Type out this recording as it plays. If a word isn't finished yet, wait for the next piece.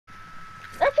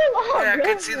not so long, Yeah, I bro.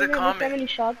 could see the There's comment. so many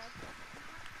shots.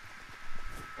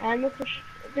 And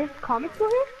there's comics over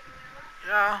here?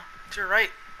 Yeah, to your right.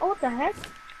 Oh, what the heck?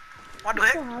 What the I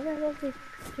heck? still have it. Let's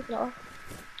take it off.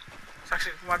 It's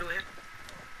actually, what the heck?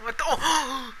 What the?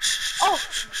 Oh! Shh, Oh!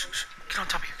 shh, shh, shh. Get on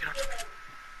top of here, get on top of here.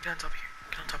 Get on top of here.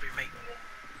 Get on top of here, mate.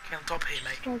 Get on top of here,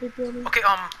 mate. Okay,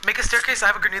 make a staircase. I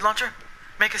have a grenade launcher.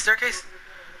 Make a staircase.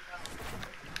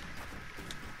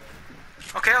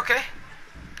 Okay, okay.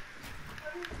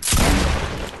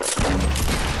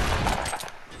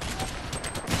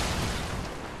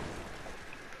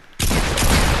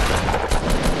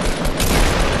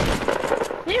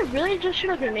 Did you really just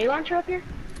shoot a grenade launcher up here?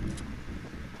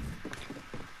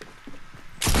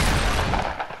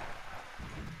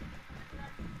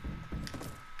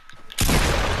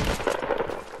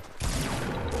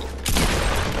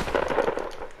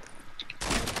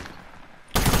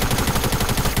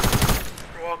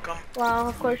 You're welcome. Wow,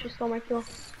 of course you stole my kill.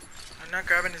 I'm not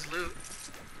grabbing his loot.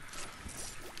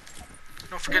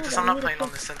 Don't forget this, I'm not playing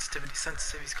on this sensitivity.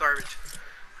 Sensitivity's garbage.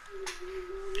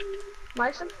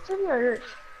 My sensitivity or yours?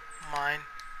 Mine.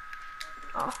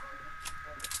 Oh.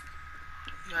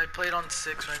 Yeah, I played on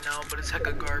 6 right now, but it's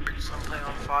hecka garbage, so I'm playing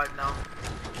on 5 now.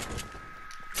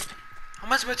 How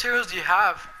much materials do you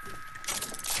have?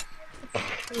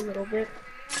 A little bit.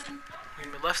 We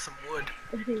left some wood.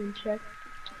 I didn't even check.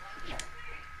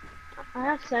 I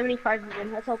have 75 of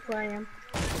them, that's how poor I am.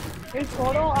 In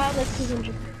total, I have like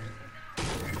 200.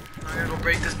 I'm gonna go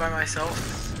break this by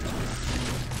myself.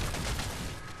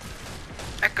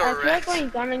 Echo I feel like Rex. going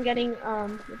down and getting,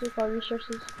 what do you call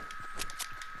resources?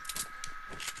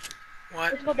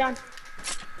 What? Let's go down.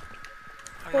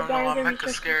 I don't know, I'm hecka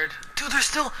scared. Dude, there's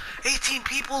still 18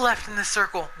 people left in this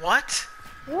circle. What?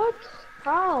 What?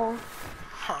 How?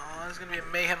 Oh, this is gonna be a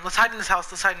mayhem. Let's hide in this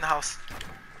house, let's hide in the house.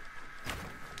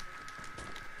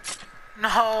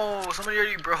 No, somebody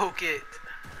already broke it.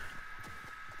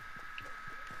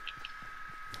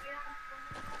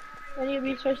 Any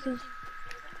resources?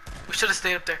 We should have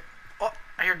stayed up there. Oh,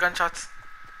 I hear gunshots.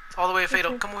 It's all the way to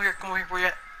Fatal. Come over here, where you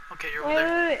at? Okay, you're over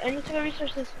there. Wait, I need to get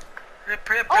resources. Rip.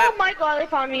 Oh my god, they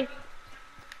found me.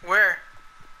 Where?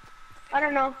 I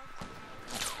don't know.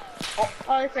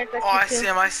 Oh, it's right there. Oh, I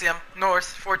see him. North,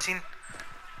 14.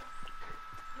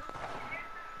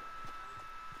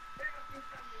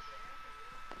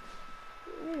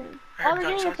 Oh, they're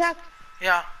getting attacked.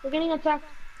 Yeah. They're getting attacked.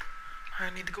 I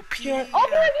need to go pee. Yeah. Oh,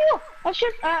 behind you! Oh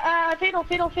shit! Fatal.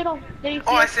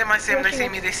 Oh, I see him.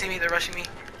 They see me. They're rushing me.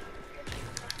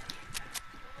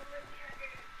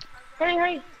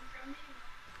 Hurry.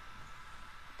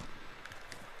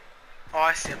 Oh,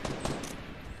 I see him.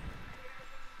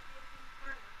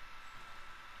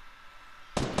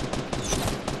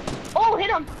 Oh, hit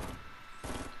him!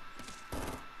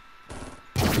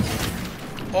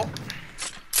 Oh.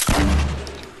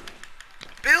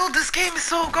 Build, this game is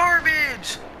so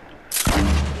garbage!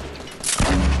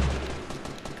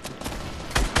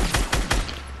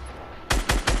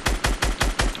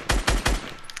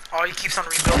 Oh, he keeps on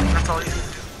rebuilding, that's all he's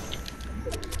gonna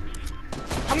do.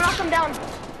 I'm gonna knock him down.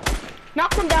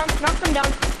 Knock him down.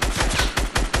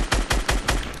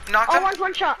 Knocked him? Oh,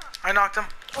 one shot. I knocked him.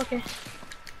 Okay.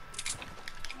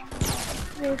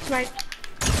 Really sniped.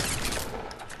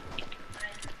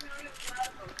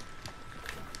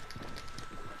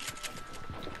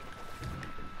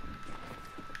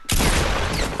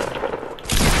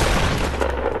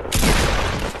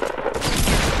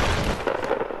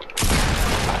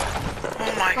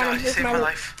 Oh my god, he saved my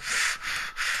life.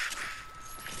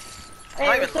 Hey, I'm not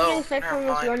we're even still low. getting sniped from Never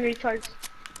those mind. one retards.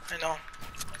 I know.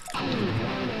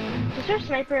 Is there a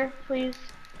sniper, please?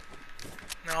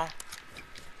 No.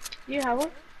 Do you have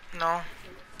one? No.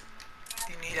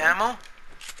 Do you need ammo?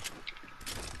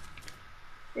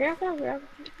 Yeah, I have.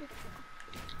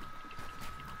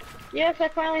 Yes, I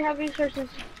finally have resources.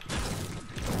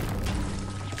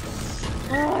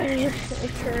 Oh, I need a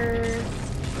sniper.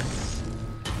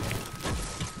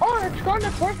 Oh, it's going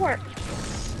to Fort.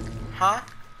 Huh?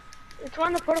 It's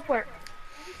going to Fort.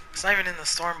 It's not even in the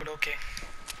storm, but okay.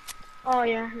 Oh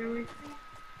yeah, never mind.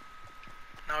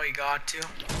 Now we got to.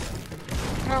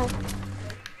 No.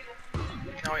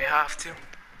 Now we have to.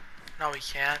 Now we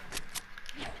can't.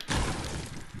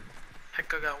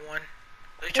 Heck, I got one.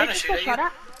 Are you trying to shoot at you?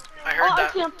 I heard that.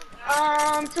 I see him.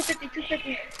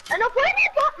 250. And no, play me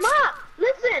map.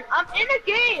 Listen, I'm in a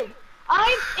game.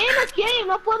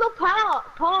 No puedo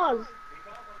pause.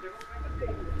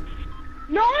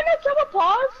 No estaba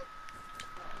pause.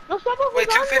 No estaba jugando. Wait,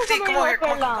 250. Come on here.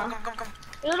 Come.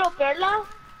 You little perla.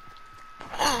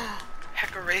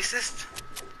 Heck, a racist.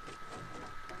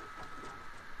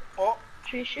 Oh.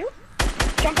 Should you shoot?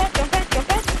 Jump pad, jump pad, jump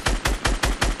pad.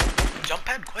 Jump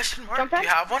pad? Question mark? Jump Do pad? you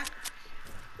have one?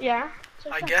 Yeah.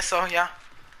 I guess so, yeah.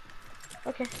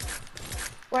 Okay.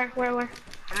 Where? I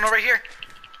don't know, right here.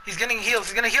 He's getting healed,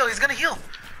 he's gonna heal.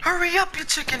 Hurry up, you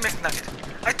chicken McNugget.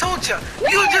 I told you.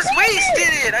 You just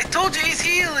wasted it. I told you he's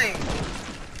healing.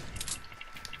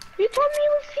 You told me he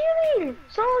was healing,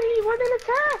 so he wouldn't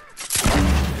attack.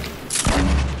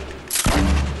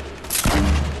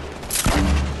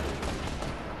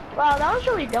 Wow, that was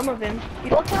really dumb of him. You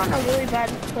both are on a really bad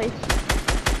place.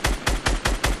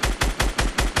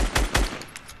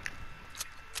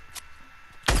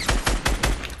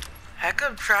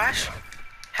 Hecka trash.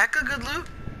 Hecka good loot.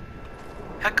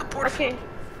 Hecka porta.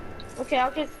 Okay,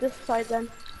 I'll get this side then.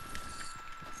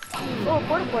 Oh,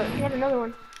 porta fort. You had another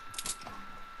one.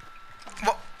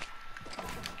 What?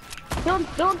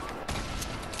 Don't.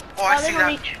 Oh, I see that.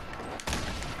 Reach.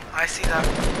 I see that.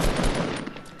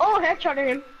 Oh, headshot at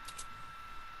him.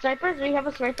 Sniper? Do you have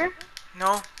a sniper?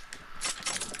 No.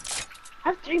 I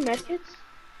have 3 medkits.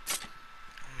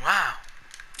 Wow.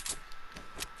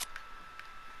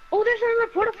 Oh, there's another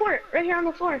porta fort right here on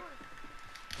the floor.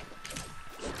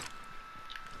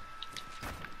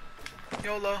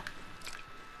 YOLO.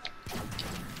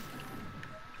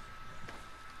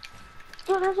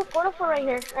 Dude, there's a porta fort right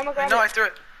here. I'm gonna grab it. No, I threw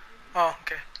it. Oh,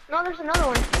 okay. No, there's another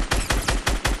one.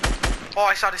 Oh,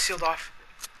 I shot it sealed off.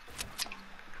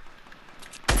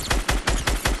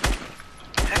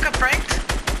 Hecka pranked?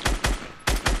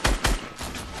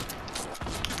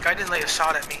 Guy didn't lay a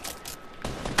shot at me.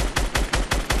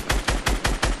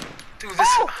 Dude, this...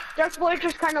 Oh! Dark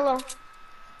Voyager's kinda low.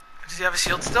 Does he have a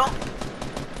shield still?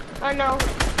 I know.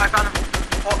 I found him.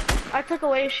 Oh. I took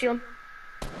away his shield.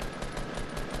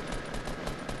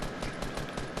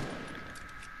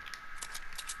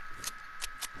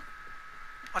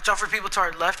 Watch out for people to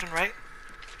our left and right.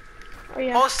 Oh,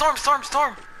 yeah. Oh, storm.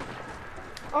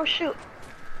 Oh, shoot.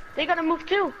 They gotta move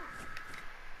too.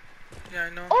 Yeah, I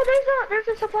know. Oh, there's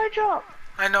a supply drop.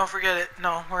 I know, forget it.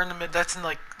 No, we're in the mid. That's in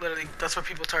like, literally, that's where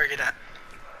people target at.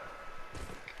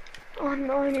 Oh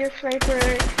no, I need a sniper.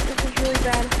 This is really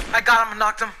bad. I got him,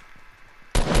 knocked him.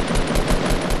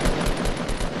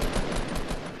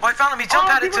 Oh, I found him. He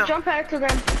jumped at it to him. Jump at it to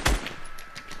them.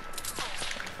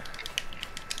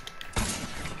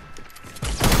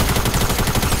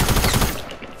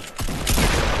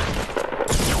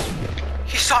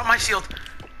 He shot my shield.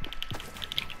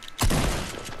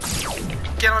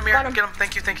 Get him, Amir. Get him.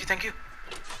 Thank you.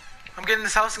 I'm getting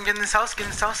this house. Get in this house.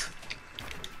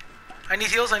 I need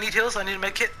heals. I need a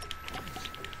med kit.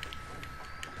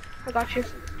 I got you.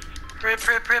 Rip.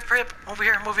 Over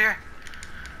here.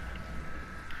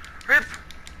 Rip.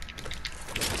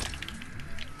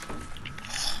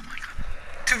 Oh my god.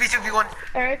 2v1.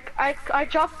 Eric, I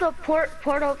dropped the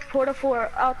porta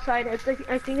fort outside. I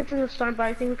think it's in the storm, but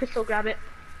I think we can still grab it.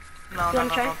 No.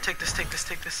 Take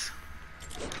this.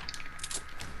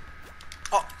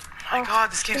 Oh my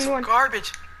god, this game's so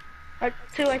garbage.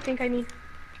 2, I think I need.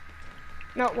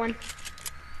 Not 1.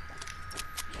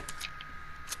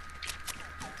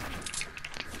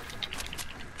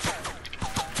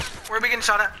 Where are we getting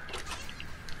shot at?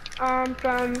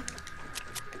 From...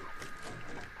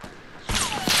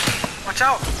 Watch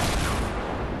out!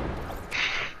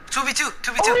 2v2!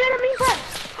 Oh, yeah, that means that!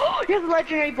 Oh, you have a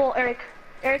legendary bolt, Eric.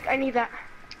 Eric, I need that.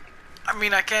 I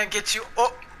mean, I can't get you.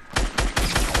 Oh!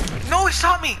 No, he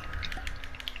shot me!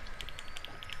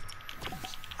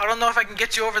 I don't know if I can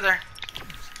get you over there.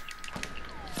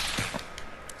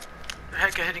 The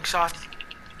heck of hitting shots.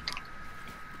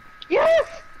 Yes!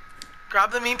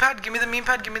 Grab the meme pad. Give me the meme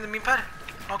pad.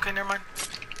 Okay, never mind.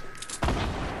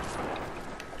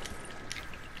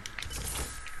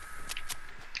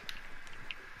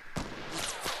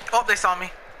 Oh, they saw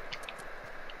me.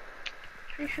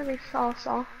 Pretty sure they saw us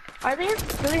all. Are they?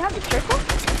 Do they have the circle?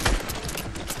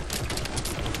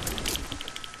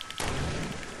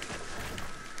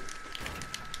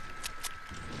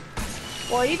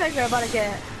 Well, you guys are about to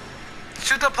get...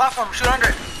 Shoot the platform. Shoot under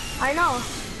it. I know.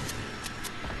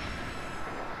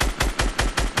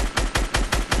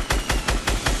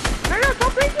 No,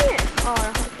 stop breaking it!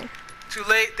 Oh, okay. Too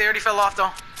late. They already fell off,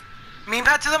 though. Meme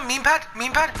pad to them. Meme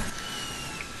pad.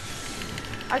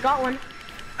 I got one.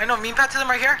 I know. Meme pad to them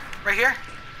right here. Wait,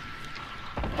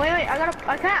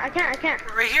 I can't.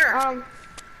 Right here.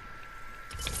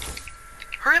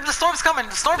 Hurry up, the storm's coming.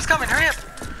 Hurry up.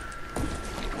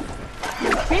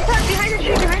 Meme pad behind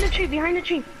the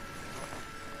tree.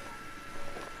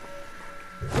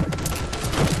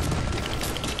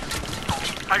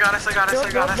 I got us.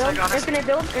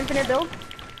 Infinite build.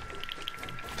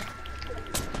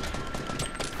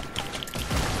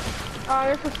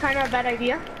 This was kind of a bad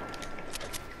idea.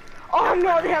 Oh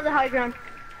no, they have the high ground.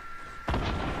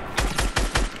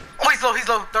 Oh, he's low, he's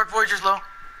low. Dark Voyager's low.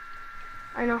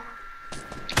 I know.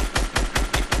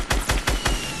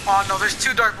 Oh no, there's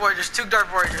two Dark Voyagers,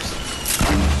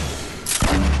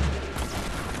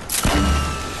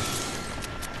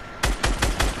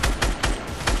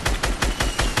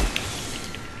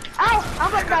 Ow! I'm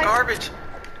about to die. Garbage.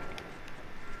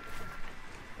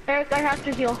 Eric, I have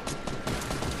to heal.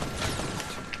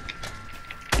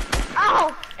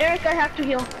 Ow! Eric, I have to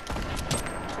heal.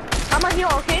 I'm gonna heal,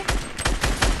 okay?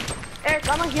 Eric,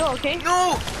 I'm gonna heal, okay?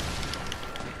 No!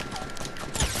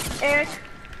 Eric,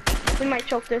 we might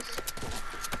choke this.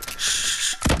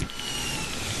 Shh.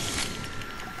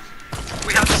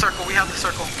 We have the circle,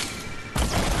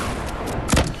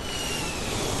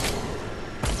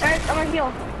 Eric, I'm gonna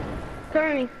heal.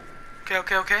 Cover me.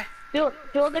 Okay. Build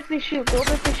if they shoot.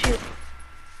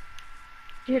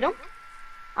 You hit him?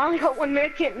 I only got one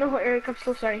medkit. No, Eric, I'm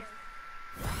so sorry.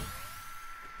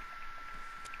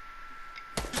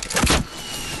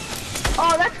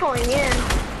 Oh, that's going in.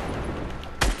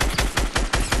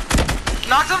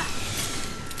 Knocked him?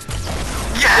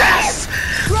 Yes!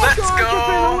 Let's go!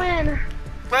 For the win.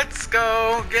 Let's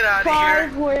go! Get out of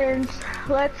 5 here. wins.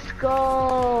 Let's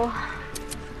go.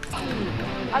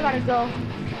 I gotta go.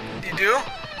 You do?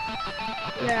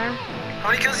 Yeah. How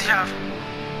many kills do you have?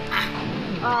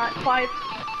 5.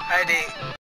 I had 8.